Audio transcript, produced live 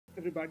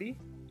everybody.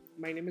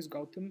 My name is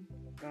Gautam.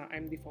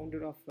 I'm the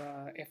founder of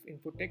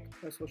F-infotech,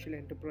 a social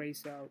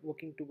enterprise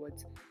working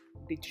towards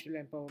digital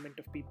empowerment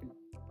of people.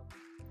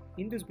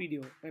 In this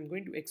video, I'm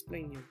going to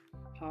explain you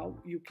how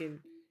you can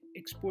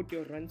export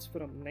your runs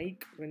from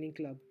Nike Running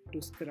Club to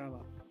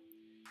Strava.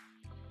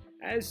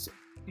 As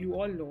you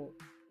all know,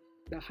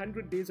 the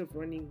 100 Days of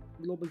Running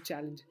Global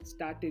Challenge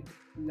started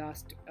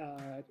last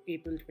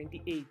April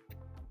 28th.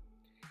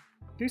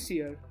 This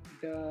year,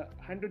 the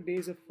 100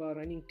 Days of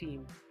Running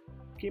team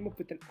came up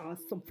with an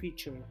awesome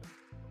feature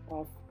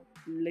of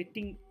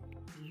letting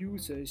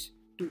users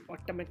to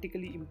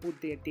automatically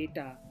input their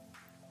data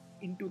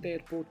into their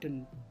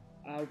portal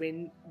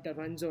when the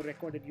runs are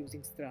recorded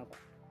using Strava.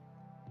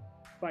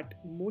 But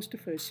most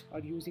of us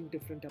are using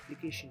different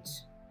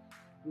applications.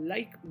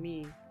 Like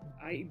me,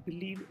 I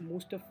believe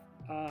most of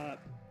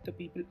the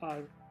people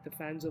are the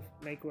fans of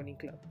Nike Running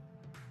Club.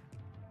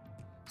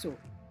 So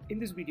in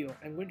this video,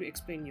 I'm going to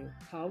explain you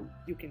how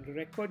you can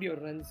record your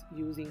runs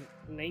using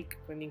Nike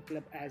Running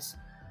Club as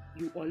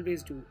you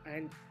always do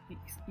and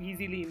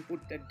easily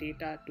input the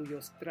data to your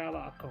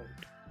Strava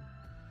account.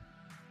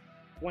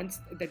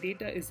 Once the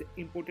data is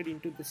imported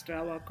into the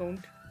Strava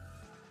account,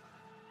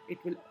 it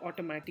will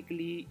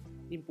automatically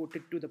import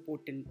it to the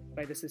portal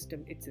by the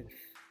system itself.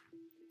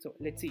 So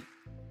let's see.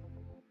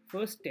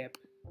 First step,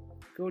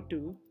 go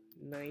to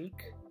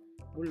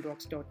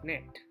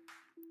nikebullrocks.net.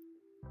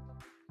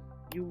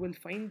 You will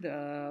find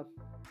the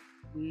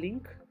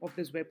link of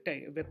this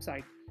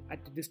website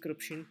at the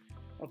description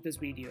of this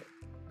video.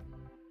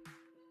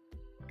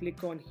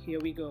 Click on here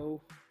we go.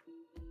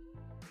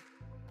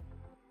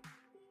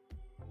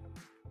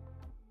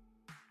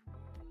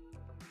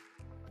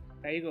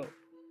 There you go.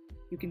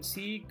 You can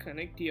see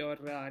connect your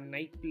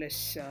Nike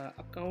Plus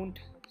account.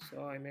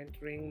 So I'm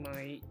entering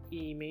my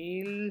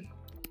email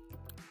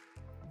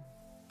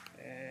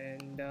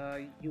and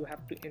you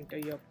have to enter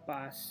your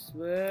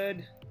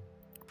password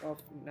of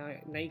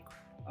Nike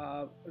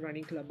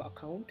Running Club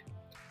account.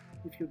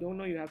 If you don't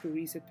know, you have to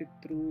reset it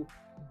through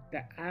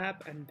the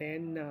app and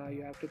then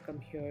you have to come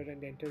here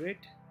and enter it.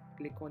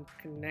 Click on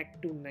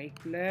connect to Nike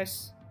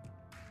Plus.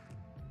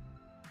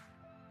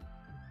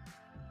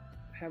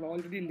 I have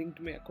already linked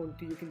my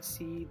account. You can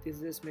see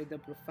this is the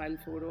profile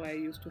photo I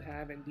used to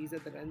have, and these are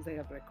the runs I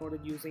have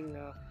recorded using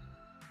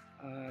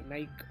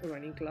Nike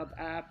Running Club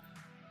app.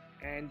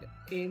 And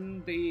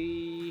in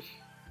the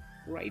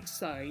right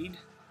side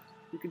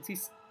you can see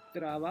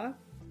Strava.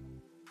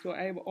 So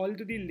I have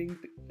already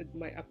linked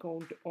my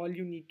account. All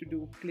you need to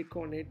do, click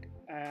on it.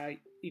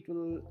 It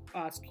will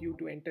ask you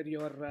to enter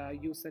your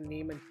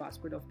username and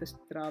password of the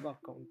Strava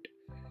account.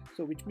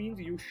 So which means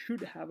you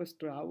should have a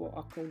Strava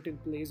account in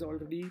place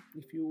already.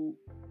 If you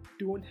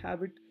don't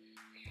have it,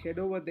 head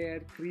over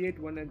there, create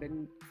one, and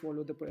then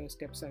follow the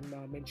steps I'm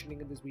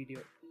mentioning in this video.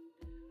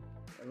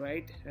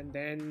 Alright, and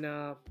then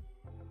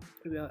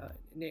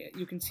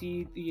you can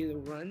see the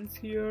runs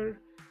here.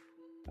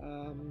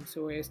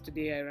 So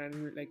yesterday I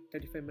ran like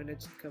 35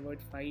 minutes,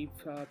 covered 5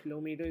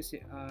 kilometers.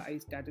 I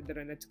started the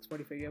run at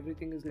 6:45.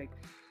 Everything is like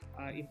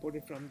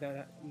imported from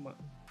the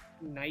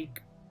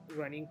Nike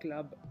Running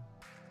Club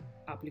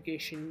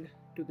application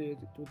to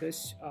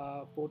this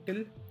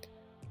portal.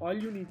 All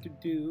you need to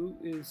do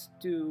is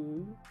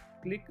to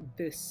click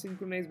this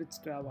synchronize with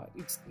Strava.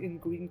 It's in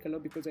green color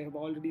because I have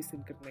already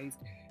synchronized.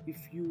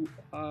 If you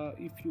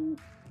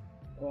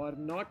are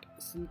not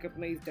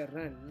synchronized the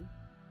run,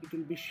 it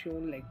will be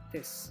shown like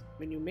this.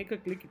 When you make a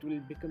click, it will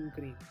become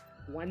green.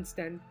 Once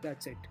done,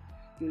 that's it.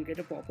 You will get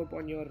a pop-up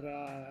on your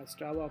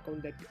Strava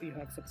account that you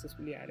have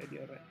successfully added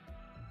your run.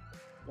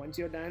 Once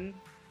you're done,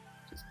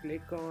 just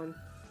click on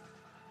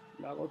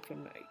log out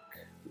from Nike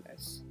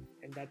Plus,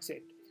 and that's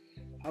it.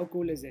 How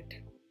cool is it?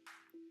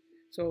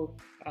 So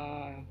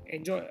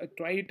enjoy,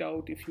 try it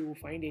out. If you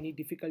find any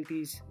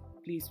difficulties,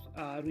 please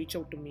reach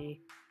out to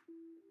me.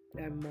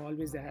 I'm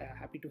always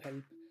happy to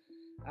help.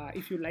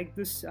 If you like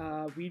this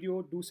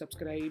video, do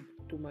subscribe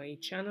to my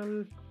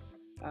channel,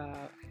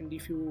 and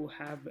if you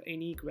have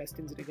any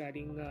questions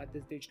regarding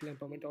this digital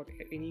empowerment or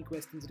any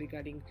questions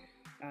regarding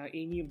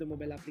any of the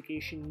mobile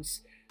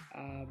applications,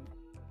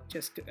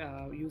 just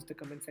use the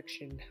comment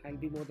section. I'll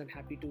be more than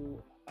happy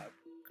to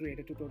create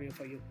a tutorial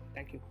for you.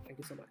 Thank you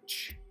so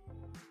much.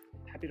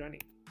 Happy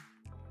running.